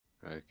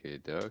Okay,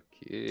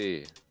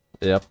 dokie.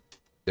 Yep.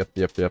 Would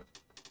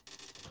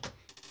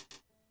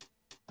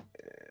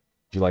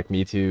you like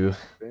me to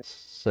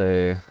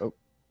say... Oh.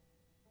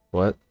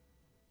 What?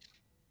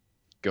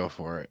 Go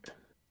for it.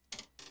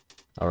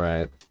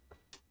 Alright.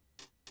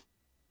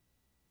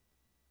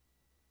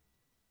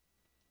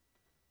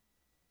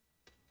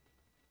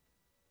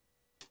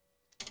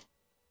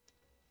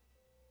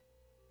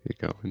 Keep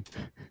going.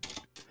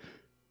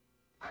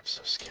 I'm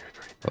so scared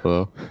right now.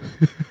 Hello?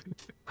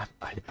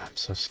 I'm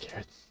so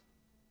scared.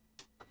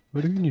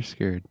 What do you mean you're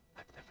scared?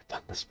 I've never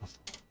done this before.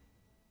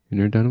 You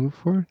never done it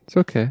before? It's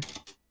okay.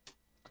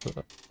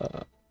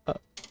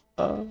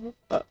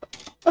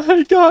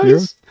 Hi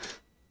guys!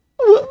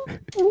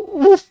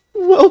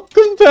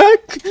 Welcome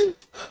back!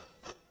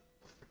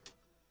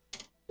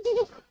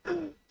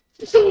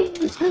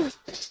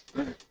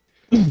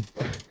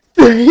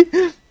 We're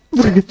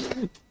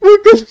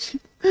gonna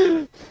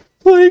be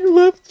playing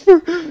Left for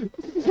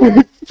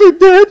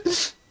Dead.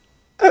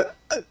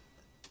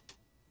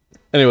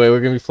 Anyway, we're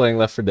gonna be playing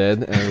Left 4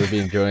 Dead, and we're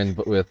being joined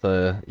with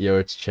Yo,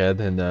 it's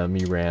Ched, and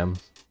me, Ram.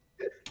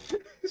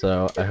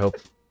 So I hope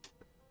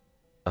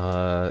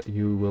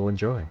you will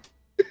enjoy.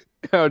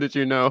 How did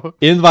you know?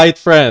 Invite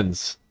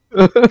friends.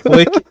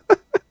 Click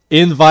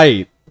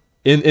invite.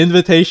 An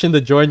invitation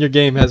to join your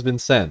game has been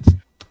sent.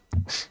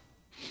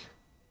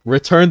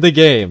 Return the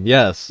game.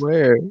 Yes.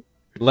 Where?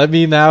 Let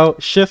me now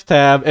shift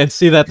tab and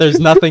see that there's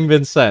nothing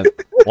been sent.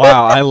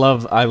 Wow, I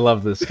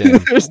love this game.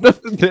 There's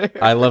nothing there.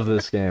 I love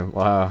this game.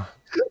 Wow.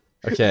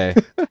 Okay.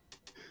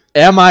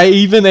 Am I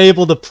even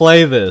able to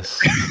play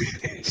this?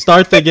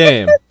 Start the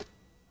game.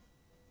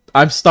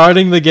 I'm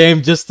starting the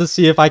game just to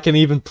see if I can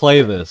even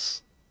play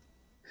this.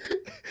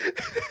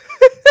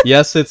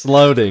 Yes, it's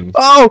loading.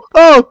 Oh!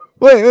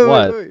 Wait.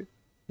 What?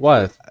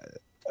 What?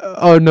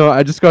 Oh no,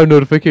 I just got a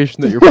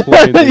notification that you're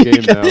playing the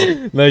game now.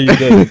 No, you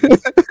didn't.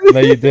 No,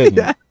 you didn't.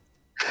 Yeah.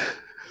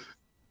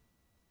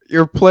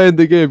 You're playing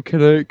the game.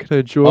 Can I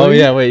join? Oh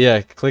yeah, wait, yeah.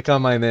 Click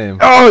on my name.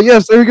 Oh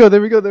yes, there we go.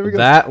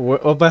 That.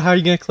 Oh, but how are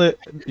you gonna click?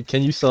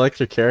 Can you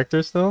select your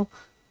character still?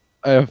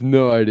 I have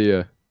no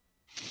idea.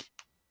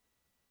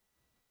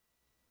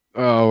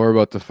 Oh, we're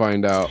about to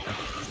find out.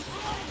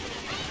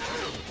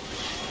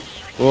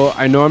 Well,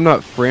 I know I'm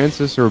not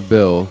Francis or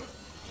Bill.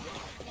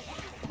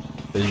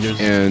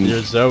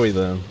 You're Zoe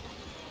then.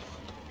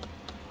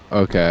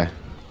 Okay.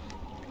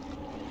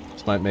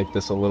 This might make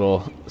this a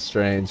little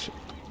strange.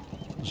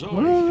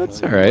 Well,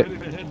 that's alright.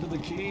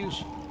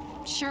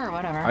 Sure,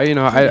 whatever.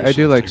 I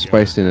do like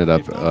spicing it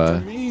up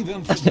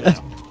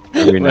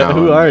every now.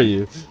 Who are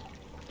you?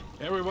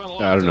 I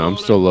don't know. I'm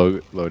still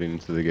loading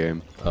into the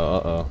game.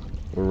 Oh.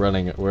 We're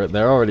running.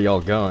 They're already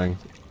all going.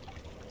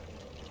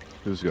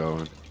 Who's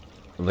going?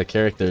 The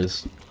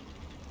characters.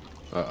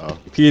 Uh-oh.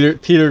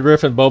 Peter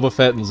Griffin, Boba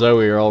Fett, and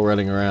Zoe are all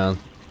running around.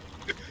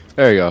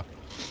 There you go.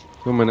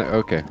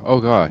 Okay. Oh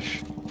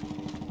gosh.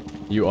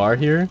 You are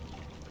here?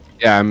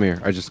 Yeah, I'm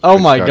here. Oh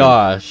my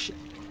gosh.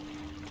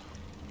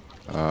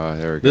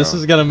 There we go. This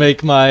is gonna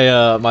make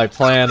my my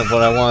plan of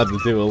what I wanted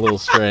to do a little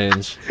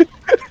strange.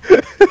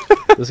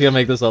 This is gonna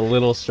make this a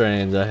little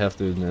strange, I have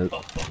to admit.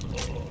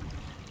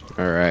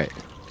 Alright.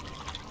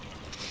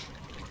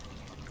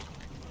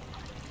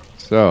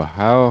 So,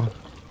 how...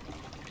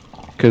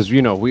 Because,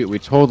 you know, we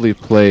totally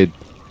played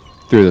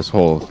through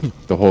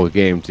the whole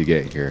game to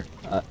get here.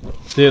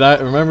 Dude, I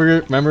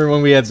remember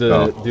when we had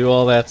to do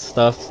all that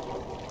stuff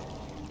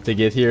to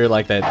get here,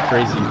 like that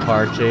crazy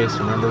car chase,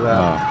 remember that?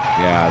 Oh,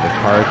 yeah, the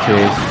car chase.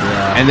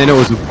 Yeah. And then it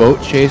was a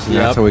boat chase, and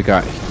that's how we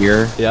got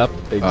here. Yep,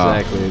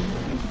 exactly.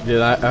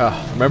 Dude, I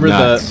remember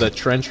the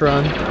trench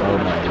run? Oh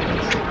my goodness.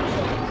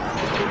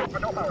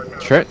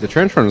 The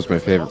trench run was my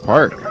favorite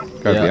part.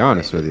 Gotta be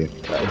honest with you.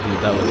 Dude,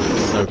 that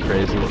was so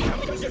crazy.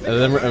 And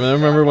then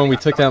remember when we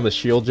took down the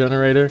shield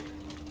generator?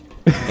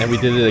 And we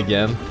did it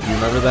again? Do you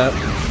remember that?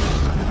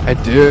 I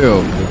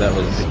do. Dude,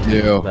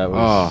 that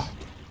was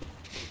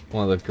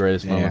one of the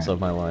greatest moments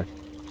of my life.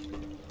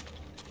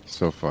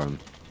 So fun.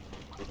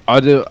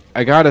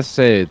 I gotta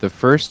say, the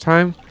first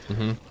time,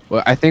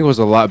 well, I think it was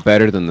a lot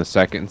better than the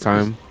second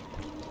time.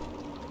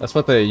 That's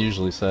what they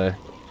usually say.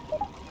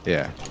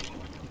 Yeah.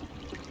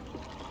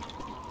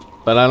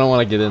 But I don't want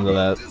to get into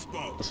that.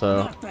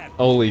 So,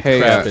 holy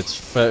crap! It's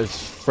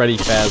Freddy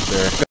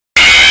Fazbear.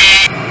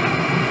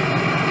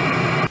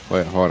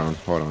 Wait, hold on.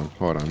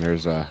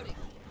 There's a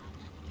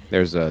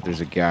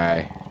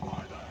guy.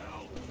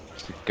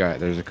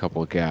 There's a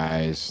couple of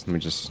guys. Let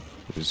me just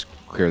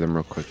clear them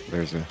real quick.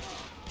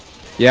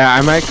 Yeah,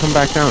 I might come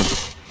back down.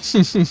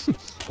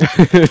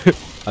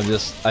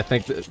 I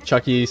think that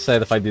Chucky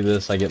said if I do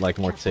this, I get like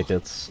more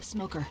tickets.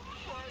 Smoker.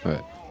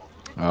 What?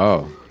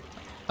 Oh.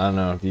 I don't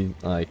know. If you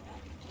like,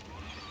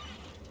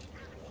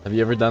 have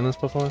you ever done this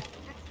before?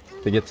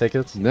 To get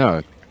tickets?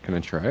 No. Can I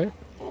try it?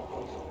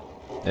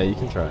 Yeah, you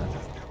can try it.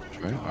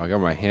 I got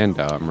my hand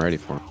out. I'm ready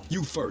for it.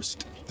 You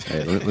first.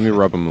 Hey, let me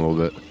rub him a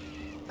little bit.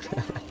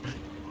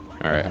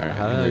 All right.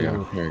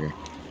 Here we go.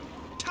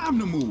 Time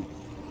to move.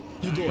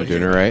 You go Am I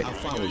doing it right? I'll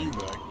follow you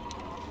back.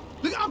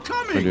 Look, I'm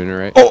coming. Am I doing it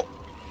right? Oh!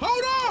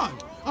 Hold on!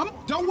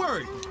 Don't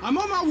worry. I'm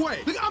on my way.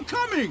 I'm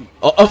coming.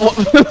 Do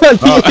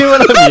you hear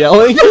what I'm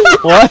yelling?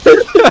 What?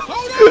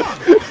 Hold on.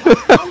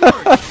 Don't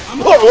worry.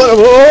 I'm on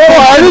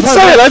I didn't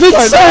say it. I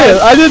didn't say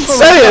it. I didn't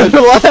say it.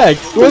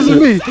 Relax. It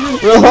wasn't me.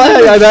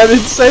 Relax. I didn't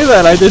say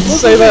that. I didn't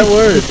say that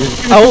word.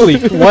 Holy,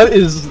 what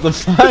is the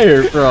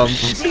fire from?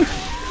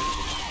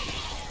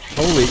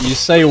 Holy, you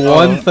say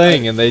one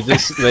thing and they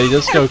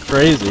just go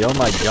crazy. Oh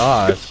my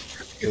gosh.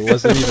 It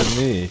wasn't even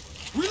me.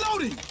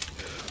 reloading.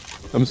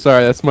 I'm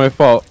sorry. That's my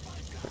fault.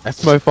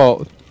 That's my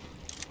fault.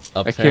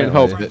 I can't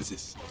help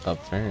it.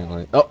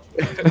 Apparently. Oh,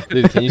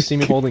 dude, can you see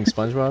me holding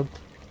SpongeBob?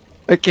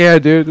 I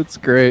can't, dude. That's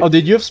great. Oh,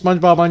 did you have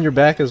SpongeBob on your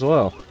back as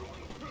well?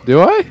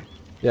 Do I?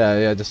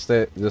 Yeah. Just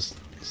stay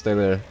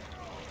there.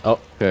 Oh,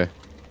 Okay.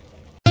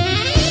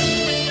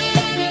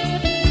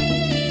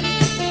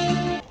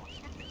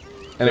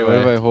 anyway. What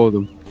if I hold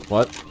him?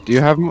 What? Do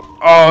you have him?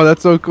 Oh,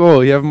 that's so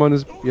cool. You have him on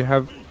his.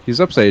 He's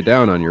upside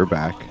down on your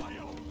back.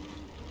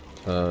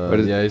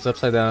 Yeah, he's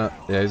upside down.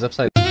 Yeah, he's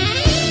upside.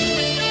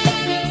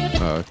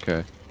 Oh,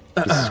 okay.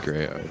 This is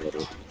great.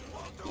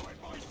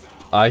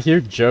 I hear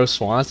Joe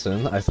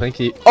Swanson. I think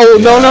he. Oh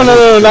no!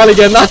 Not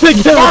again! Not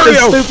again!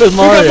 Mario! With the stupid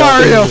Mario!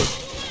 Mario!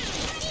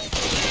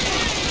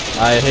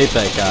 I hate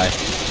that guy.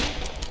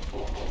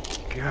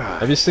 God.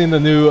 Have you seen the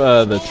new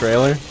the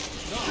trailer?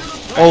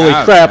 Holy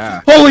have, crap!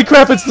 yeah. Holy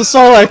crap! It's the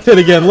Sarlacc pit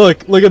again.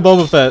 Look at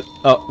Boba Fett.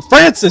 Oh,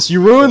 Francis,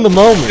 you ruined the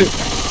moment.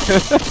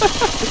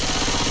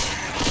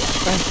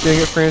 Dang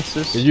it,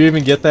 Francis. Did you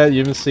even get that? You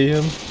even see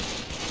him?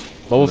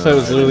 Boba Fett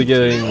was literally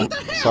getting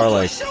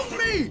Sarlacc. Shoot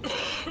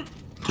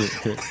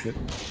me.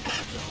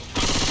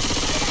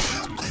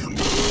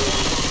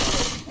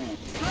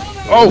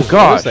 Oh What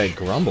god! is that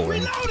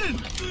grumbling? Reloading.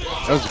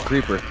 That was a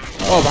creeper.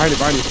 Oh, behind you.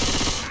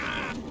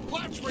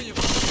 Watch where you.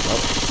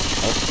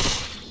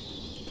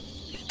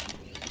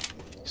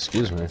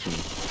 Excuse me.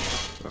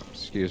 Oh,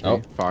 excuse me.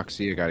 Oh.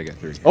 Foxy, I gotta get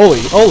through.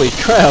 Holy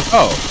crap!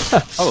 Oh,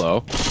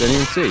 hello. Didn't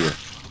even see you.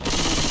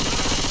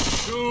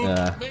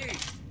 Yeah.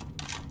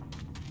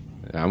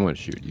 Yeah, I'm gonna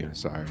shoot you.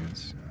 Sorry.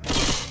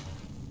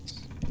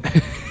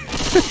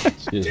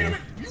 Excuse me.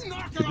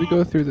 Did we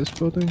go through this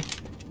building?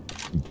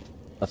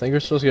 I think we're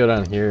supposed to go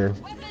down here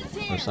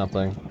or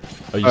something.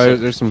 Oh, you Oh, said...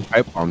 there's some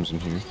pipe bombs in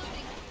here.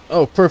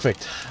 Oh,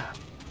 perfect.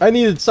 I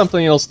needed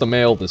something else to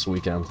mail this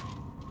weekend.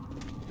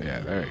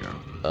 Yeah, there you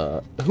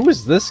go. Who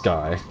is this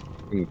guy?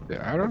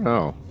 I don't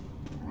know.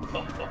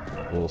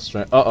 A little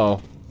strange. Uh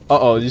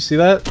oh. Did you see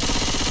that?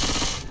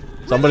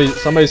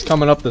 Somebody's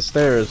coming up the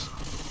stairs.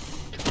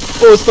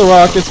 Oh, it's the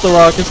rock. It's the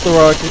rock. It's the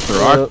rock. It's The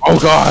rock? Oh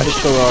gosh!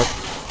 It's the rock.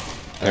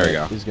 There we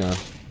go. He's gone.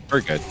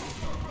 We're good.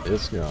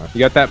 It's gone. You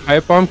got that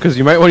pipe bomb? Because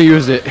you might want to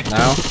use it.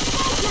 Now?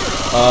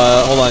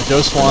 Hold on.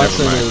 Joe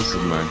Swanson is.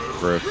 Never mind.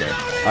 We're okay.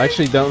 I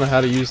actually don't know how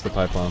to use the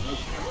pipe bomb.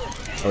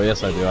 Oh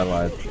yes, I do. I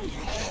lied.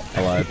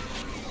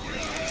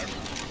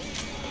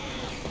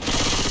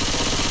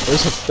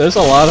 There's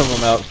a lot of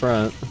them out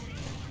front.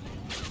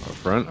 Up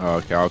front? Oh,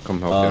 okay. I'll come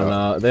help you Oh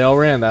out. no, they all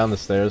ran down the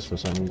stairs for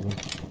some reason.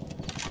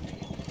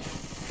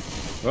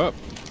 Oh,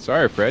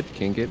 sorry, Fred.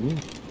 Can't get me.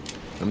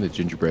 I'm the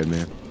gingerbread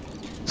man.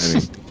 I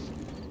mean,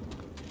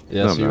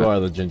 Yes, I'm you not. are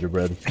the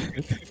gingerbread.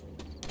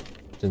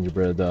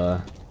 Gingerbread,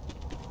 not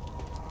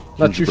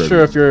too Gingerbread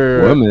sure if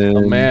you're a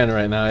woman. man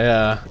right now,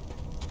 yeah.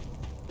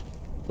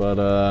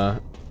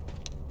 But,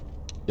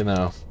 you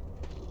know.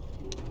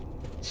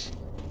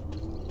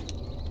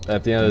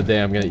 At the end of the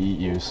day, I'm gonna eat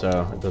you,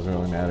 so it doesn't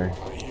really matter.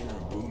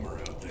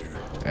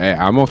 hey,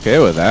 I'm okay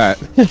with that.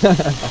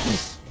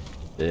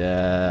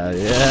 Yeah.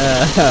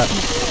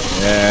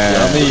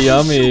 Yeah.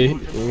 Yummy.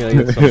 We're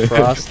gonna get some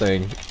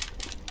frosting.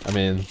 I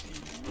mean,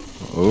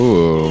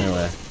 Ooh.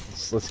 anyway.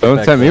 Let's get Don't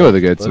back tempt me to- with a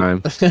good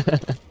time.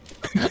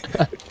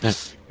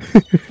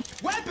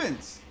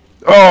 Weapons.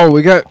 Oh,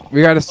 we got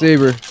a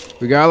saber.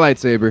 We got a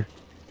lightsaber.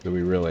 Do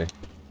we really?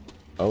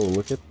 Oh,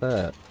 look at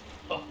that.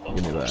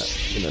 Give me that.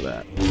 Give me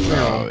that.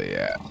 Oh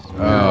yeah.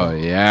 Oh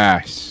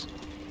yes.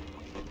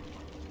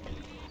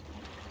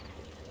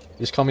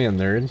 Just call me a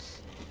nerd.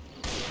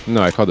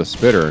 No, I called the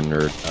spitter a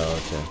nerd. Oh,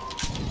 okay.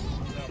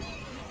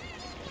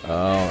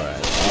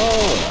 Alright.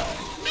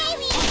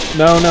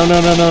 No.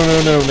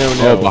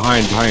 Oh,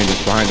 behind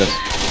us.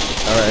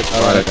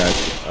 Alright, guys.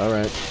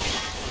 Alright.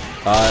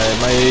 I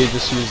might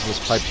just use this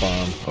pipe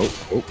bomb. Oh,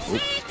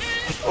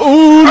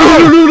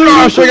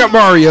 gosh, I got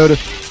Mario.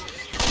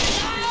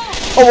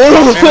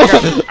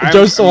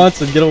 Joe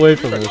Swanson, get away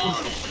from me.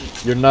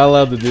 You're not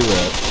allowed to do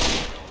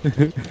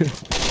that.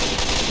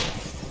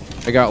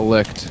 I got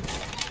licked.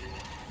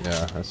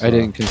 Yeah, I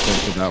didn't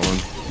consent to that one.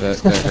 That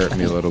hurt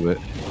me a little bit.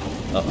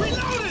 Uh-oh.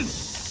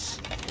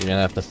 You're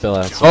gonna have to fill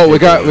out some Oh, we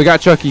paperwork.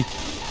 got Chucky.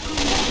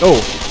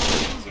 Oh!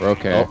 We're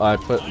okay. Oh, I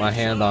put my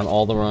hand on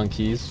all the wrong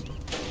keys.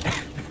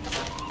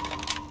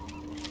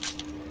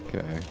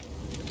 Okay.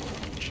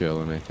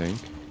 Chilling, I think.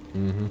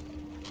 Mm-hmm.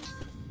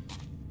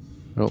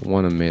 I don't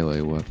want a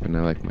melee weapon.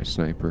 I like my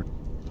sniper.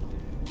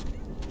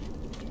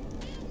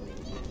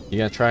 You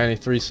gonna try any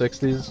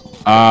 360s?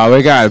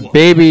 We got a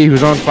baby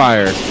who's on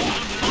fire.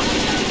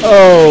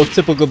 Oh,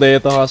 typical day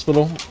at the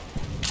hospital.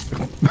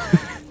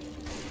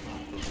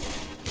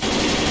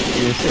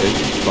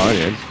 It's fun.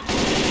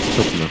 It's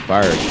open the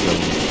fire.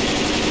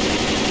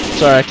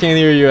 Sorry, I can't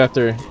hear you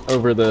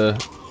over the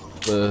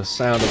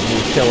sound of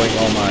me killing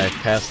all my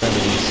past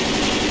enemies.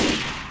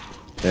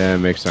 Yeah, it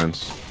makes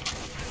sense.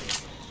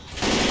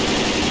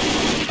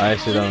 I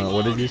actually don't know.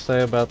 What did you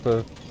say about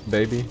the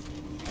baby?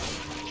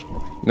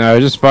 No,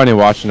 it's just funny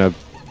watching a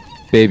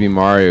baby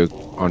Mario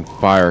on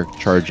fire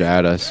charge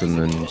at us and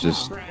then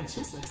just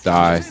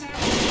die.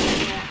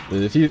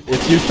 Dude, if you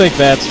think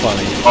that's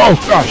funny. Oh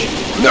gosh,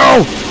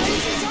 no,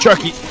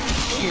 Chucky.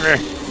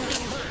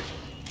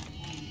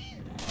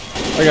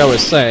 Like I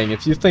was saying,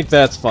 if you think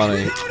that's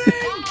funny,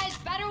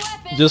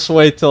 just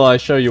wait till I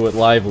show you what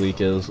Live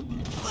Leak is.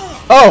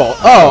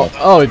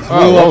 Oh! It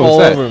blew up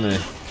all over me.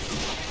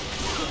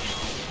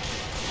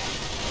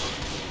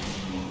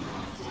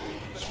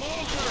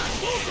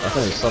 I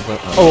think it's something.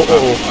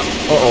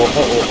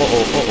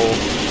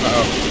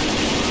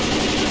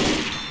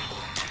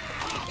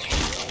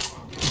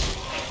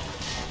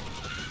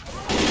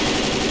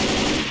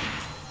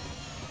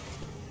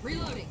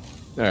 Reloading.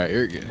 Alright,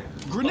 you're good.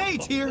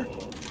 Grenades here.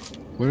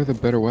 What are the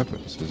better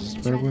weapons? Is this a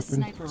better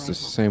weapon? It's the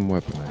same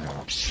weapon I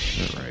have.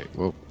 Alright,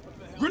 well.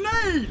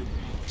 Grenade.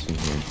 What's in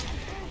here?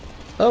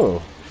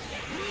 Oh.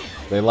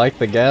 They like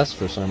the gas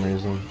for some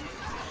reason.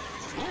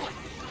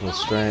 It's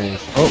strange.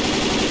 Oh.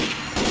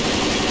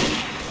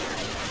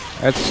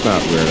 That's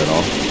not weird at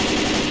all.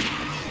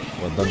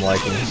 With them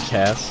liking his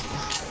gas.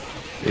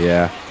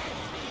 Yeah.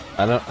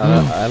 I don't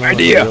know if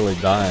they're really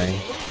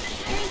dying.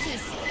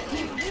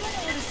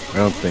 I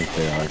don't think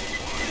they are.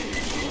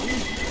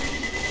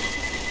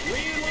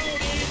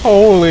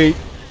 Holy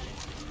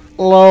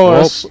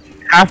Lois. Well,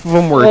 half of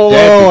them were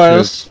dead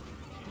because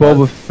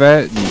Boba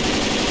Fett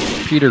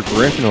and Peter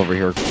Griffin over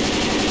here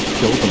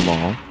killed them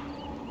all.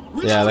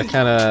 Yeah,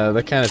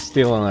 they're kind of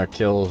stealing our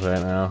kills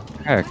right now.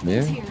 Heck,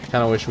 man.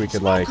 Kind of wish we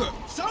could like.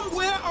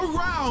 Somewhere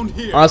around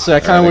here. Honestly, I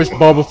kind of wish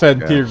Boba Fett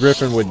and Peter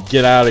Griffin would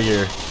get out of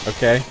here.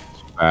 Okay.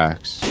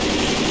 Facts.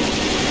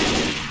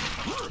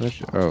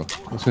 Oh,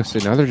 I was gonna say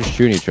now they're just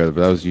shooting each other,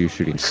 but that was you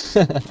shooting.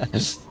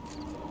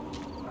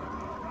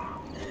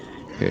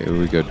 Okay,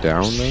 we go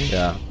down though.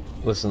 Yeah.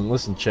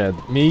 Listen, Chad.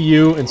 Me,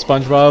 you, and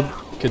SpongeBob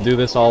could do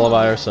this all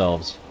by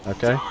ourselves.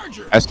 Okay.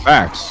 That's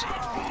facts.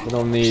 We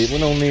don't need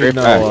Straight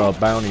no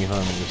bounty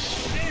hunters.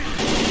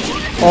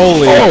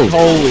 Holy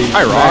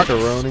Hi, Rock.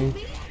 macaroni.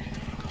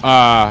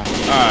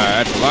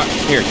 That's a lot.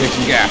 Here, take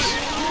some gas.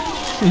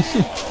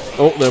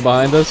 Oh, they're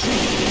behind us.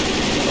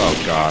 Oh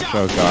gosh,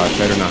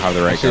 I don't know how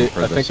the right gun for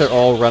I this. think they're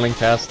all running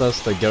past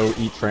us to go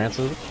eat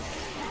Francis.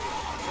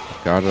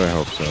 God, I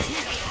hope so.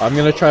 I'm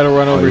gonna try to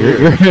run over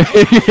here.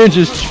 You're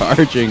just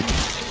charging.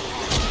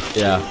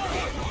 Yeah.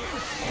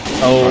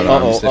 Oh,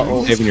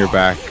 I'm saving your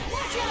back.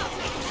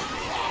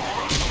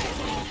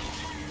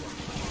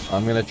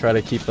 I'm gonna try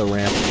to keep the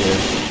ramp clear.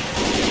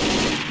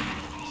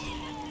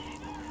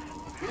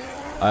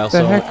 I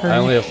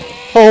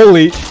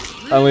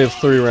only have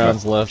 3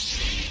 rounds left.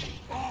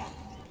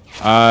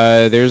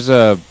 There's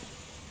a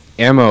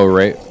ammo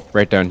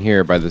right down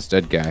here by this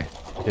dead guy.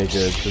 Okay,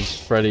 good, because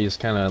Freddy's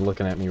kind of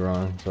looking at me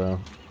wrong, so.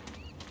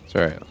 It's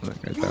alright, I'll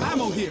look right down.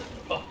 Ammo here.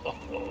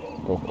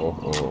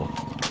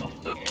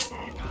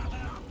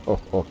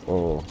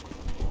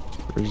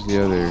 Where's the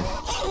other?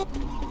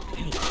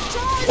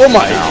 Oh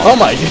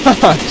my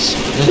gosh!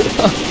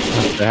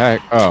 What the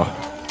heck? Oh.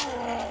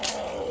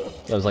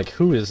 I was like,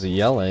 who is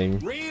yelling?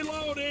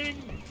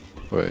 Reloading.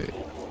 Wait.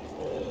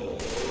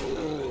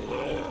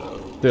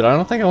 Dude, I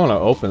don't think I want to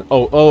open.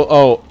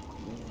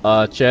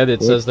 Chad,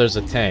 it says there's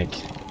a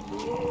tank.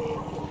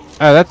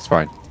 Oh, that's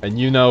fine. And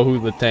you know who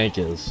the tank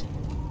is.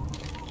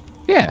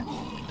 Yeah.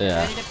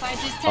 Yeah.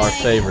 Our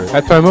favorite.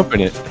 That's why I'm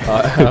opening it.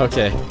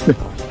 Okay.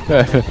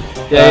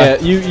 Yeah,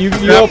 you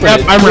open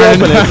it. I'm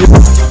running.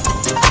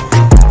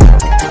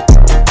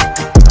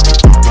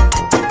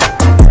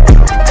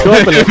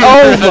 Open it. You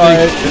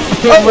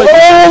open it.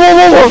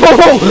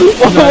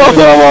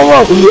 Oh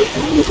my!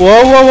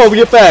 Whoa!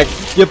 Get back!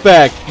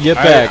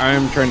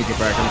 I'm trying to get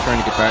back.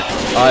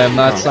 I am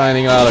not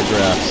signing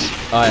autographs.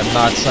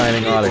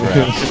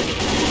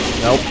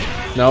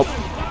 Nope.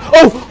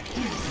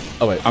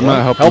 Oh wait. I'm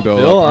not helping help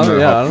Bill.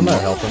 I'm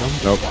not helping him.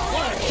 Nope.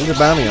 He's a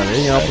bounty hunter.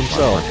 He can help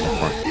himself.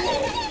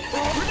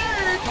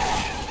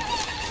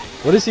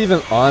 What is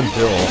even on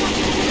Bill?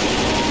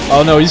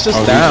 Oh no, he's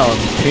just down.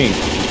 He's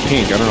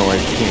pink. I don't know why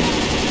he's pink.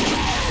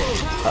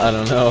 I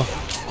don't know.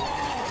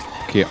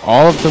 Okay,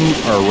 all of them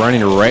are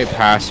running right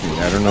past me.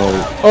 I don't know.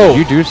 Oh. Did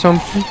you do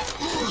something?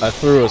 I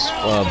threw a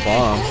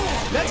bomb.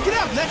 Let's get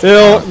out. Let's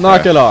Bill,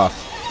 knock it off.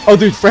 Oh,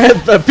 dude,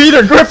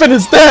 Peter Griffin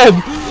is dead.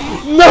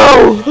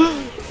 No,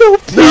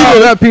 Peter. No,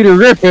 not Peter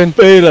Griffin.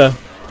 Beta.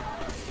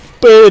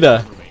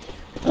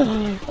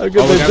 How could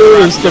they do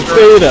this to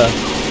Beta?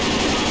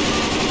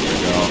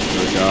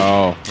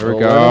 There we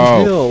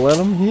go. Let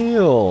him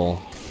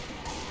heal.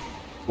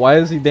 Why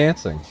is he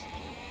dancing?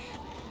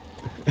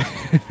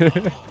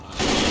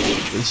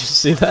 Did you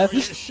see that?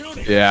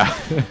 Yeah.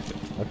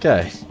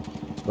 Okay.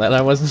 Glad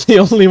I wasn't the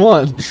only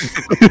one.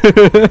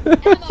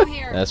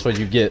 That's what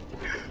you get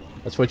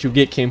That's what you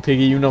get, King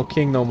Piggy. You no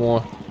king no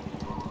more.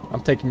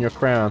 I'm taking your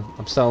crown.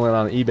 I'm selling it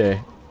on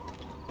eBay.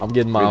 I'm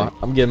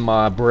getting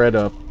my bread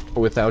up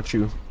without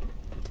you.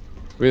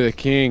 We're the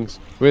kings.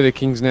 We're the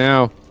kings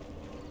now.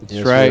 That's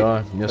Yes, right. we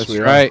are. Yes, That's we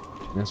are. right.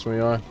 Yes, we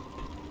are.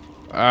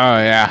 Oh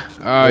yeah.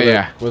 Oh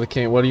yeah. We're the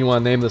king. What do you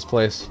want to name this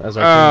place as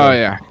our Oh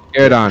kingdom? yeah.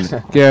 Get on.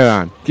 Get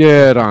on.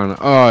 Get on.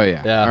 Oh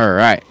yeah. Yeah. All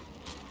right.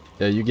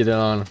 Yeah, you get it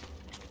on.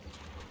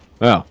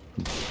 Well.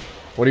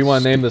 What do you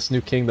want to name this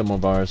new kingdom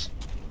of ours?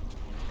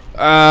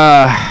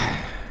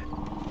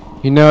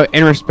 You know,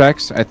 in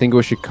respects, I think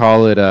we should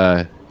call it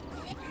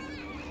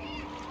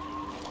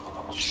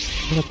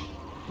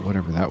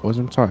whatever that was.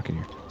 I'm talking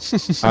here.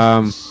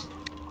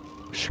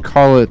 We should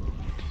call it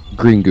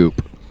Green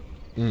Goop.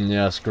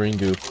 Yes, Green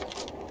Goop.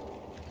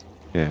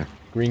 Yeah.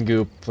 Green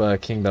Goop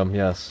Kingdom,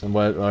 yes. And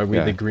what are we,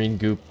 Yeah. the Green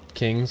Goop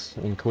Kings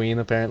and Queen,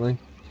 apparently?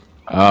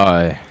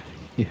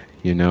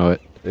 You know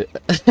it.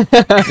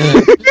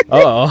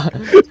 Uh-oh,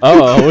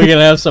 we're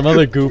gonna have some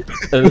other goop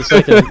in a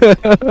second.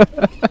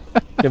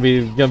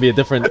 Gonna be a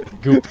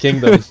different goop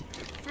kingdom.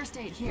 First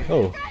aid here.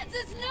 Oh.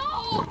 Francis,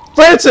 no!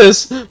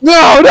 Francis!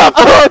 No, not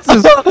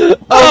Francis!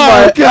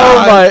 Oh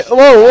God. my,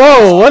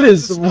 whoa, what?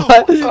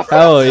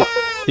 Oh,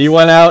 he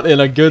went out in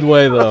a good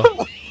way, though.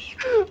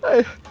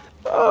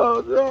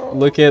 Oh no!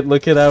 Look at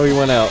how he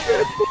went out.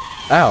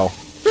 Ow.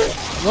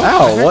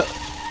 Ow, what?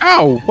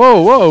 Ow!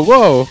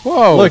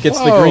 Whoa! Look, it's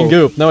the green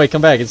goop. No, wait,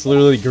 come back. It's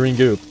literally green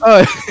goop.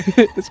 Oh,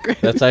 it's great.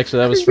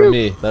 That was for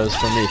me. That was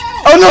for me.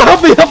 Oh no,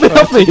 help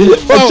me!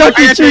 Whoa, Chuck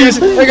E. I got Cheese!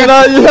 you. You're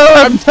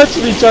not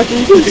touching me,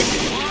 Chucky!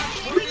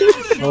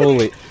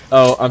 Holy.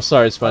 Oh, I'm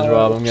sorry,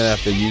 SpongeBob. I'm gonna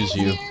have to use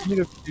you.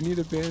 You need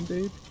a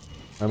band-aid?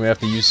 I'm gonna have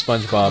to use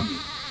SpongeBob.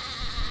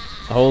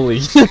 Holy.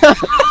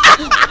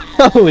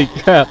 Holy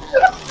crap.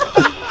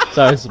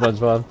 Sorry,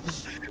 SpongeBob.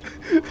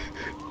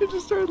 You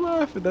just started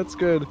laughing. That's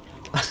good.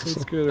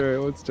 That's good. All right,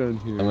 what's done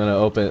here? I'm gonna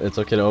open. It's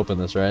okay to open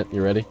this, right?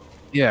 You ready?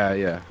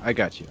 Yeah. I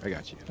got you. All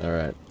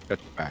right. Got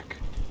your back.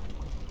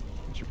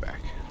 Got your back.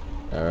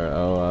 All right.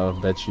 Oh, I'll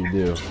bet you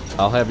do.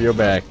 I'll have your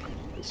back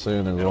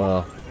soon as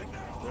well.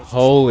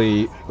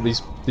 Holy,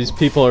 these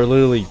people are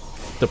literally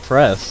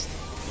depressed.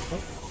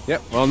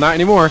 Yep. Well, not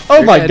anymore. Oh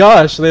You're my dead.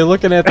 gosh, they're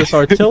looking at this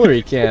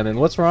artillery cannon.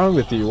 What's wrong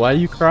with you? Why are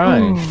you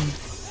crying?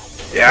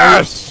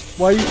 Yes.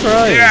 Why are you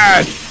crying?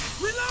 Yes.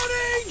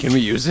 Reloading! Can we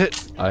use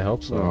it? I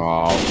hope so.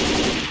 Oh,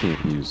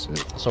 can't use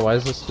it. So why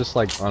is this just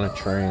like on a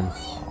train?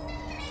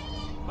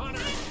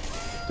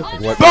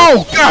 What?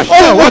 Oh gosh!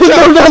 Oh, watch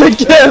out! no, not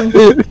again!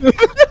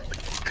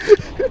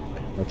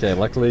 Okay,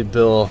 luckily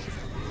Bill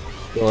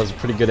has a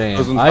pretty good aim.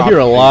 Goes on I top hear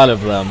a of me. lot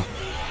of them.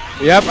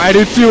 Yep, I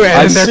do too. And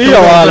I they're see coming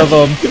a lot over.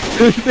 of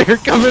them. They're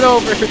coming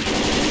over.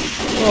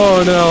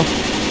 Oh no!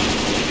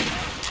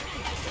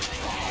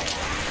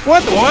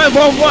 What?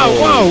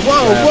 Whoa!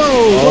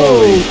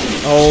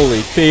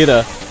 Holy,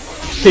 Peter,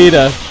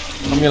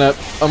 I'm gonna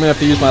have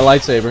to use my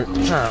lightsaber.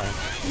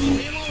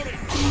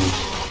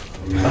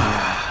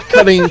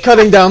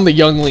 cutting down the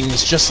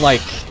younglings just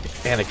like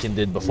Anakin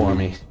did before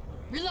me.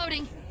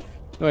 Reloading.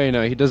 Oh, you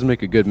know, he does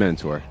make a good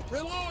mentor.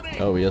 Reloading!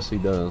 Oh yes, he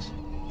does.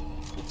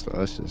 So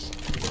let's just.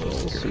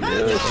 Yes, he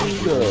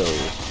does.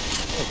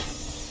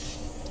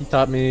 He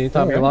taught me a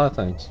lot of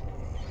things.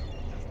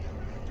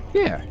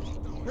 Yeah.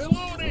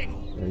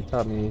 Reloading! Yeah, he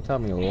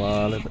taught me a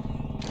lot of.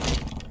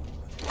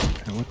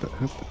 What the?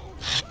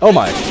 Oh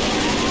my!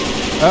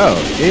 Oh,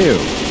 ew.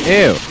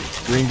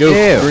 Green goop.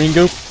 Ew. Green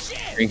goop.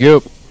 Green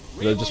goop.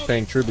 They're just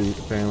paying tribute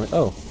apparently.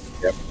 Oh.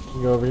 Yep.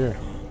 You go over here.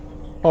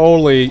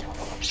 Holy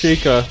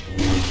Chica.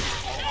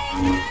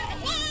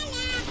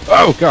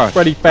 Oh gosh.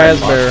 Freddy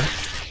Fazbear.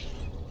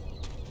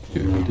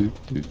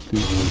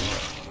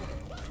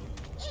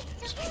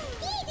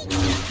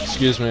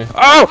 Excuse me.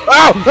 Oh!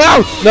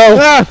 No!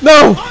 Ah!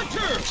 No!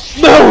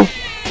 No!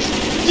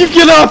 You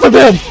get off of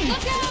him!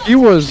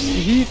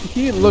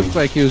 He looked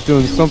like he was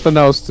doing something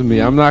else to me.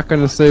 I'm not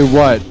gonna say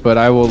what, but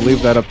I will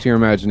leave that up to your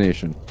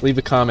imagination. Leave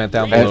a comment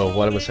down below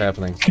what was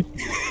happening. Give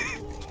me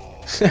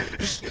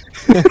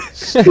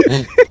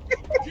the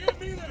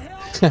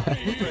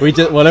help! We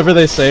just whatever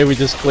they say, we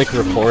just click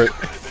report.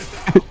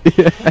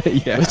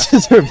 yeah. We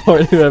just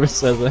report whoever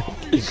says it.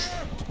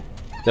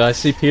 Yeah, I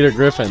see Peter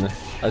Griffin.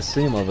 I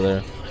see him over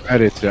there. I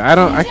did too.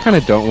 I kind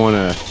of don't want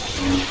to.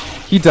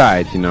 He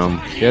died, you know.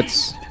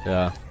 It's.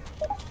 Yeah.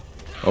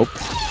 Oh.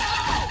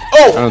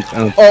 Oh! I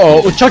don't.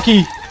 Oh,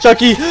 Chucky!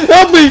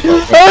 Help me!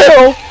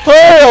 Help! Help!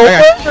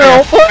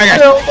 I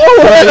got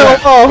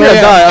Oh, I'm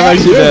gonna die. I'm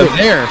actually dead.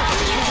 There.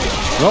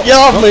 Nope, Get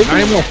off nope, me! not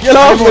anymore. Get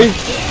off Not me!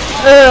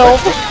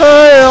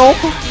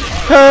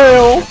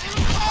 Help!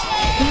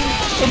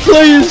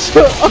 Please!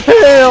 Help!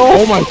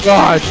 Oh my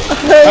gosh!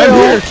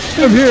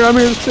 I'm here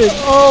to save.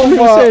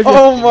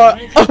 Oh my!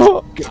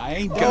 I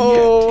ain't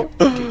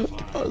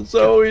done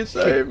Zoe,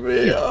 save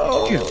me!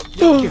 Oh, man.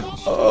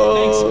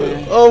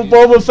 oh,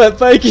 Boba Fett!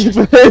 Thank you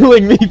for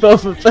hailing me,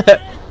 Boba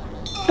Fett.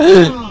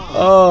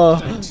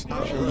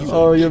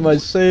 Oh, you're my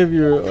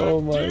savior! Oh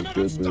my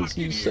goodness,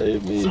 you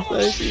saved me!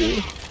 Thank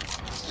you.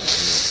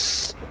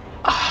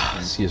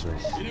 Excuse me.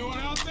 Anyone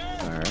out there?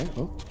 All right.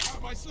 Oh.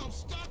 myself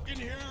stuck in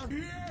here.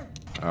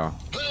 Oh.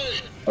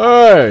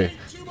 Hey!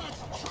 Too much.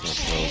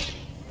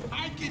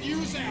 I could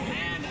use a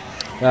hand.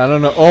 I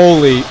don't know.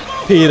 Holy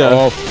Peter.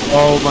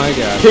 Oh my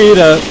god.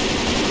 Peter.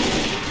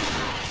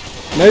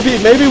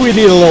 Maybe we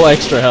need a little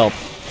extra help.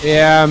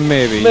 Yeah,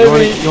 maybe.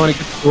 You wanna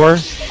get the door?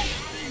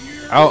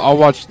 I'll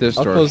watch this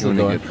I'll door. close if you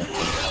the wanna door.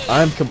 get-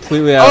 I'm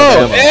completely out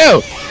of ammo.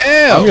 Ew!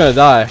 Ew! I'm gonna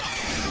die.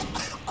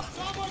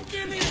 Someone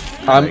give me a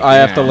hand. I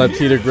have to let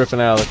Peter Griffin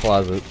out of the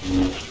closet.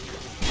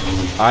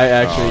 I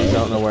actually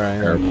don't know where I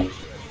am.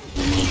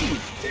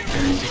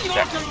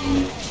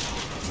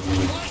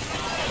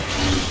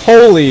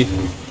 Holy.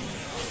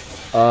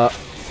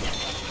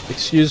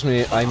 Excuse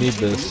me, I need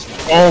this.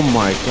 Oh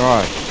my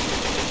god.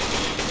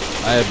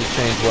 I have to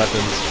change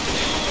weapons.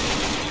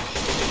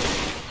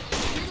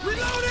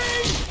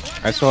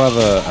 I still have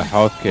a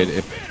health kit.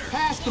 If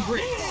Pass the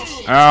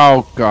bricks.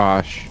 oh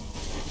gosh.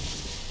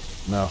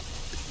 No.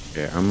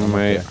 Yeah, I'm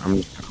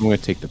gonna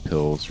take the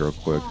pills real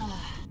quick.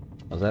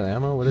 Was that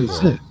ammo? What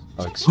is it?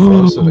 Oh,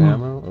 explosive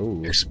ammo?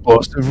 Oh,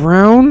 Explosive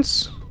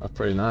rounds? that's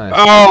pretty nice.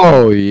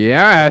 Oh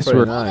yes, Pretty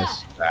we're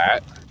nice.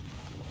 that.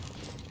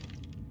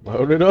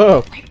 Load it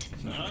up.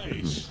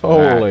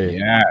 Holy.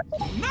 Yeah.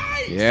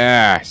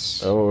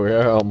 Yes. Oh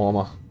yeah,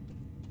 mama.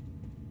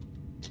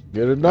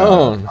 Get it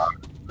done.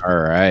 All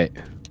right.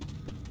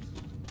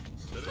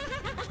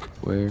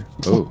 Where?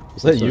 Oh,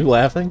 Was that you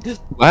laughing?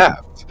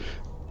 laughed.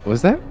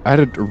 Was that? I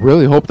did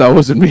really hope that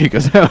wasn't me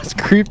because that was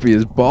creepy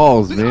as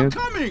balls, man.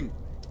 Coming.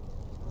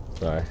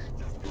 Sorry.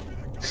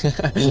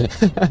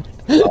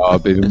 Oh,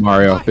 baby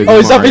Mario. Baby Oh,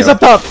 he's up! Mario. He's up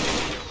top!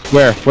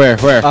 Where?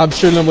 Where? I'm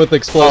shooting him with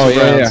explosive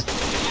Oh, yeah, rounds.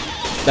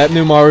 That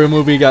new Mario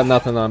movie got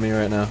nothing on me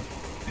right now.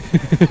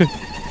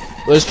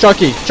 There's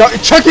Chucky.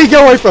 Chucky,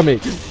 get away from me!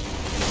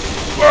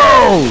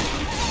 Whoa!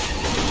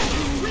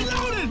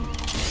 Reloading.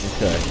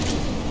 Okay.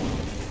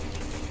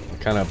 I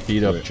kind of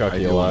beat up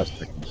Chucky a lot.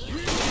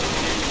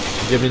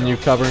 Giving you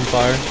covering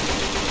fire.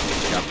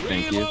 Yeah,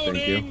 thank you.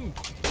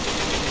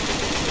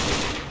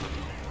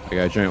 I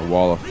got a giant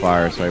wall of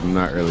fire, so I'm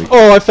not really.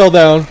 Oh, I fell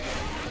down.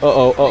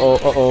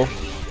 Uh-oh.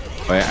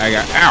 I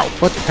got. Ow!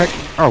 What the heck?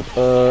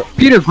 Oh,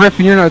 Peter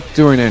Griffin, you're not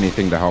doing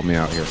anything to help me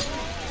out here.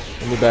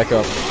 Let me back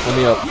up. Let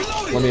me up.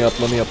 I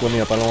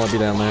don't want to be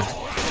down there.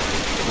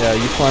 Yeah,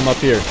 you climb up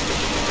here.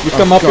 You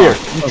come up here.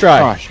 You try.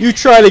 Gosh. You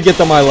try to get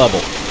to my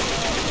level.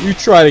 You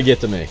try to get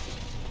to me.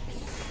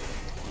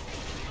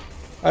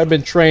 I've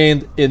been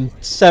trained in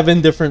 7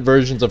 different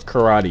versions of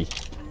karate.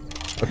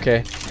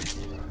 Okay?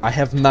 I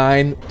have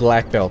 9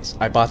 black belts.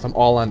 I bought them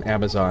all on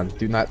Amazon.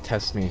 Do not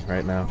test me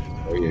right now.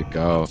 There you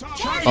go.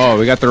 Oh,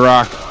 we got the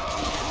rock.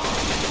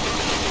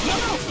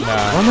 Nah.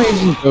 Why am I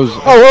using those?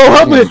 Oh,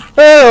 help me!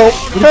 Help!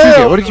 What did you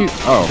get? What did you?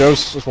 Oh,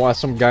 Ghost,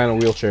 some guy in a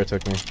wheelchair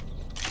took me.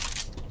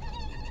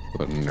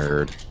 what a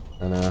nerd.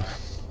 And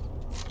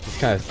it's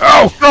kind of.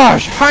 Oh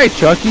gosh! Hi,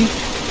 Chucky.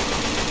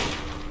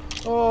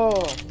 Oh,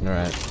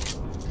 Alright.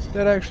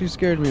 that actually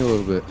scared me a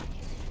little bit.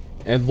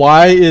 And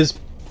why is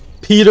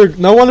Peter.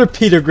 No wonder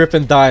Peter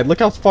Griffin died. Look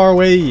how far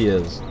away he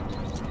is.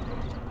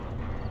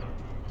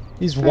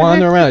 He's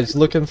wandering around. He's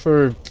looking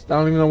for. I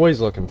don't even know what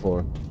he's looking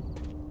for.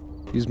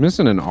 He's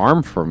missing an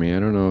arm for me. I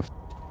don't know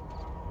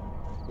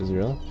Is he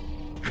really?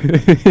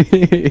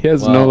 if he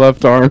has no Wow.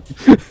 left arm.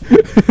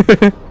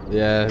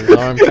 Yeah, his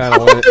arm kind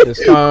of went.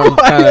 His arm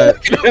kind of.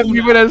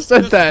 You would have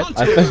said that.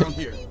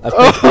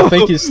 I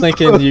think he's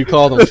thinking you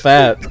called him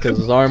fat because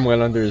his arm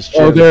went under his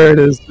chin. Oh, there it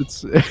is.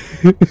 It's.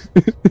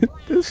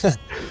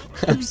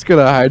 I'm just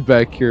gonna hide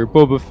back here.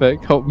 Boba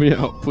Fett, help me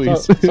out,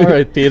 please. It's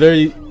alright, Peter.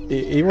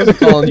 He wasn't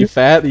calling you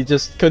fat. He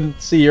just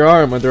couldn't see your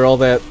arm under all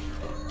that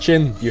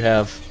chin you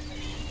have.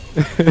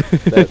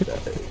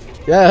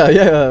 Yeah,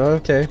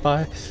 okay,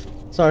 bye.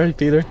 Sorry,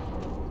 Peter.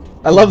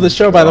 I love the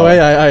show, by the way.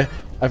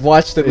 I've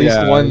watched at least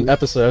one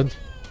episode.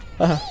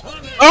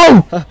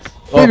 Oh!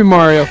 Baby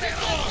Mario.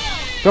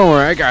 Don't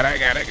worry, I got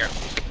it.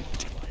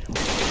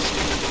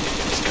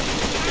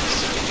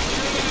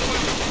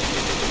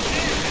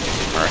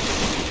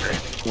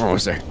 Alright. We're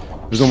almost there.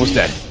 He's almost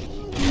dead.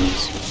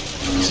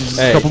 Just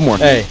a couple more.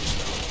 Hey,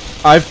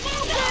 I've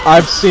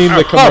seen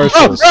the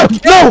commercials.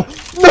 No!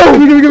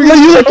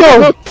 You let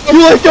go! You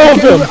let go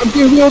of him! I'm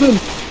being wheeled in.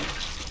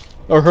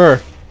 Or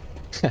her.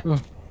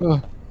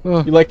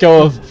 You let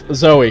go of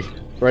Zoe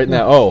right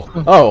now. Oh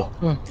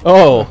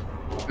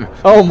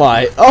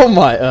my.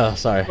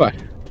 Sorry. What?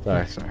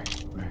 Sorry.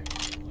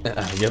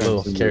 I get a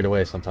little carried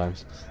away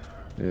sometimes.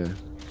 Yeah.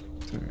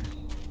 Sorry.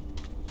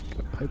 Got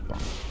a pipe bomb.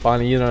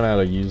 Bonnie, you don't know how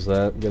to use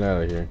that. Get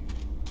out of here.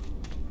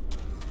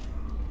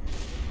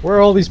 Where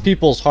are all these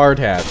people's hard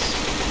hats?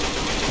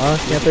 Huh?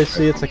 Can't they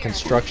see it's a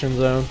construction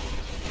zone?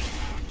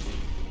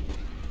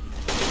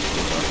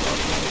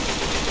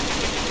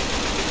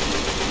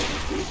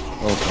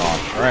 Oh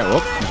gosh. Alright,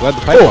 well, I'm glad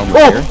the pipe bomb was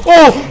here.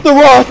 Oh! The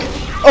rock!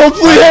 Oh,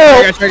 please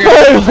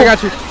help! I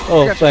got you.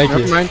 Oh, thank you.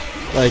 Never mind.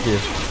 Thank you.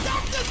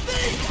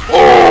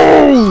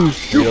 Oh! Are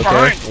Shoot you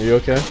okay? Are you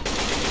okay?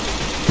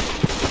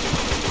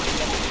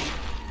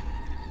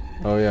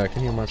 Oh yeah, I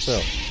can heal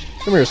myself.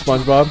 Come here,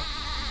 SpongeBob.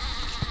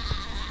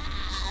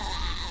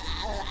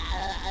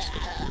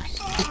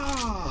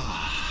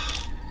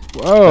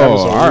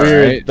 Whoa, all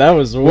right. That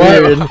was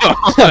weird.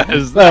 What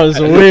is That was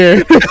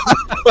weird.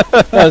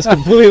 That was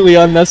completely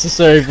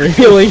unnecessary for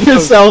healing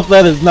yourself.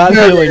 That is not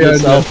healing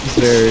yourself.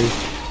 Unnecessary.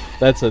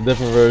 That's a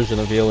different version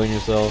of healing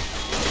yourself.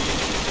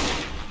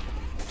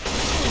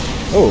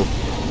 Oh,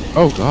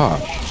 Oh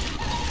gosh.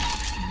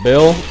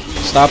 Bill,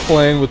 stop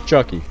playing with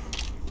Chucky.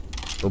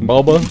 Or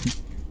Bubba.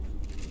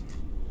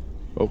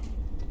 Oh,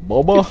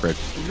 Bubba, Fred.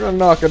 you're gonna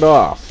knock it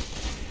off.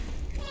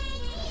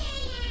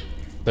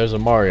 There's a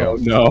Mario. Oh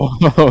no.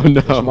 Oh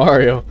There's no.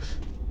 Mario.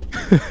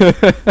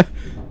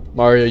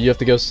 Mario, you have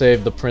to go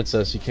save the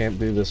princess. You can't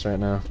do this right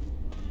now.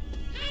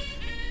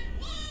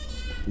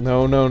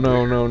 No, no,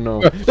 no, no,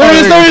 no. There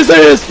it is!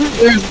 There it is! There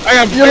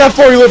it is! You're not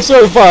 4, you live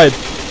certified!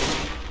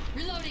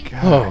 Reloading.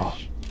 Oh,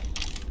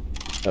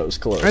 that was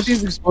close. Aren't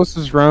these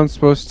explosives rounds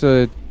supposed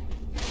to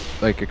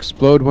like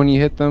explode when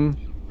you hit them,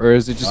 or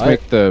is it just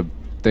make the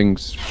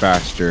things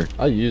faster?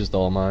 I used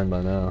all mine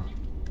by now.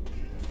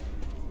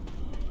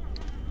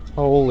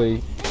 Holy.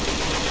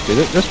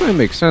 Yeah, this might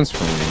make sense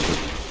for me. But...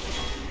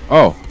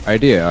 Oh,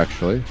 idea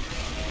actually.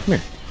 Come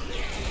here.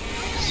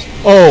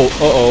 Oh,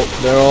 uh-oh.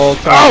 They're all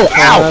Ow!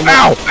 Ow!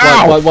 Ow!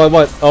 Ow!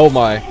 What? Oh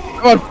my.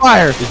 I'm on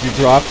fire! Did you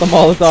drop the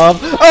Molotov?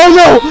 Oh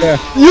no! Yeah.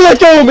 You let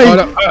go of me! Oh,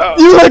 no.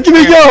 You let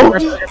me go!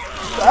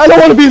 I don't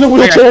want to be in the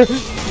wheelchair!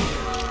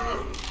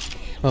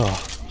 Oh,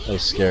 that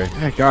was scary. Oh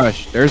my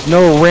gosh, there's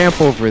no ramp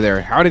over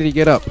there. How did he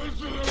get up?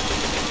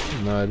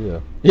 No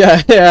idea.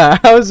 Yeah, yeah,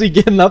 how is he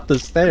getting up the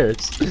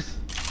stairs?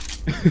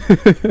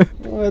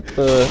 What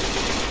the...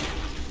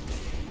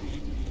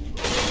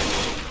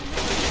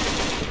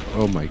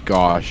 Oh my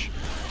gosh.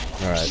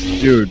 Alright.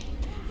 Dude.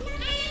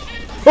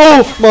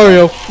 Oh!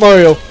 Mario!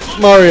 Mario!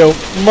 Mario!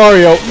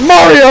 Mario!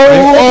 Mario!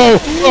 Oh!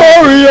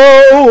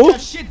 Mario!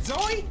 That shit,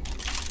 Zoe?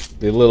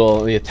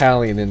 The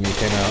Italian in me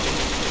came out.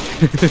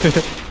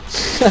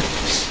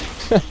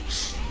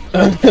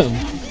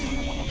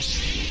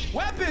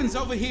 Weapons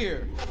over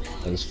here.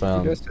 I just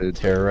found You guys did.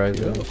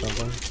 terrorizing or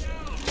something.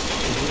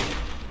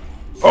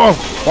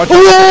 Oh! Watch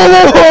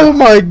out. Oh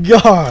my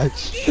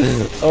gosh!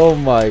 Oh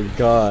my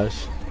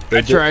gosh. I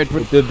tried.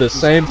 It did the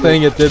same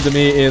thing it did to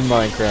me in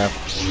Minecraft.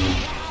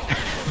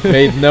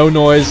 Made no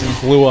noise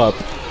and blew up.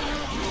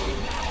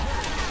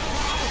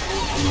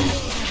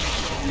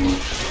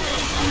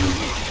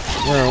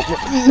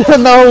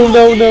 No,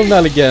 no, no,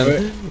 not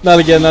again. Not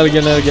again, not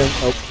again, not again.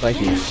 Oh, thank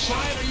you.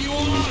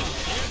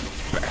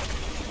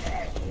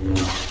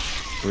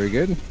 Are we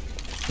good?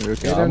 Are we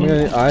okay Yeah, down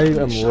here? I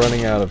am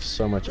running out of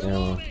so much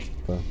ammo.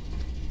 So.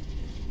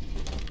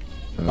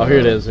 Oh, here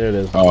it is, here it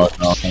is. Oh,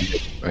 no.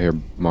 I hear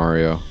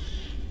Mario.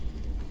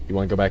 You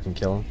want to go back and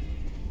kill him?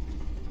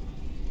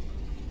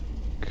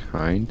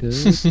 Kind of,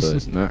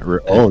 but not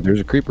really. Oh, there's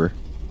a creeper.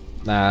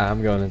 Nah,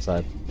 I'm going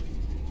inside.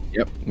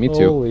 Yep, me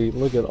too. Holy,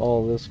 look at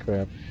all this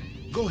crap.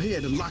 Go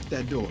ahead and lock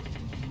that door.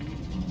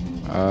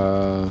 What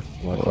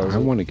Well, was I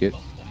it? want to get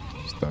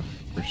stuff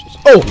first.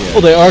 Oh! Yeah.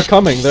 Oh, they are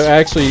coming. They're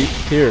actually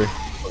here.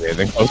 Okay,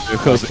 then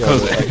close it.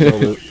 I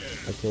killed it.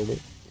 I killed it.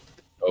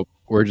 Oh,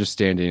 we're just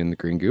standing in the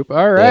green goop.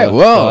 All right,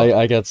 well,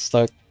 I got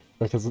stuck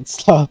because it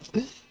stopped.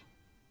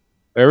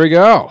 there we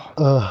go.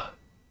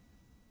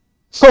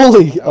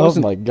 Holy! Oh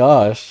wasn't my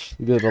gosh!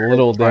 You did a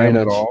little Fine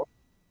damage. at all.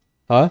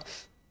 Huh?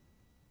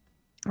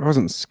 It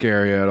wasn't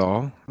scary at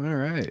all. All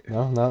right.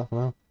 No, no,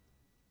 no.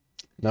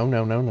 No,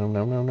 no, no, no,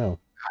 no, no, no.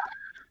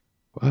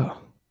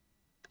 Well,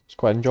 It's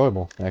quite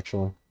enjoyable,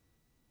 actually.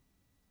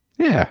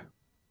 yeah.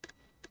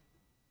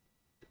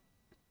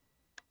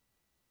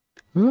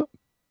 Oh,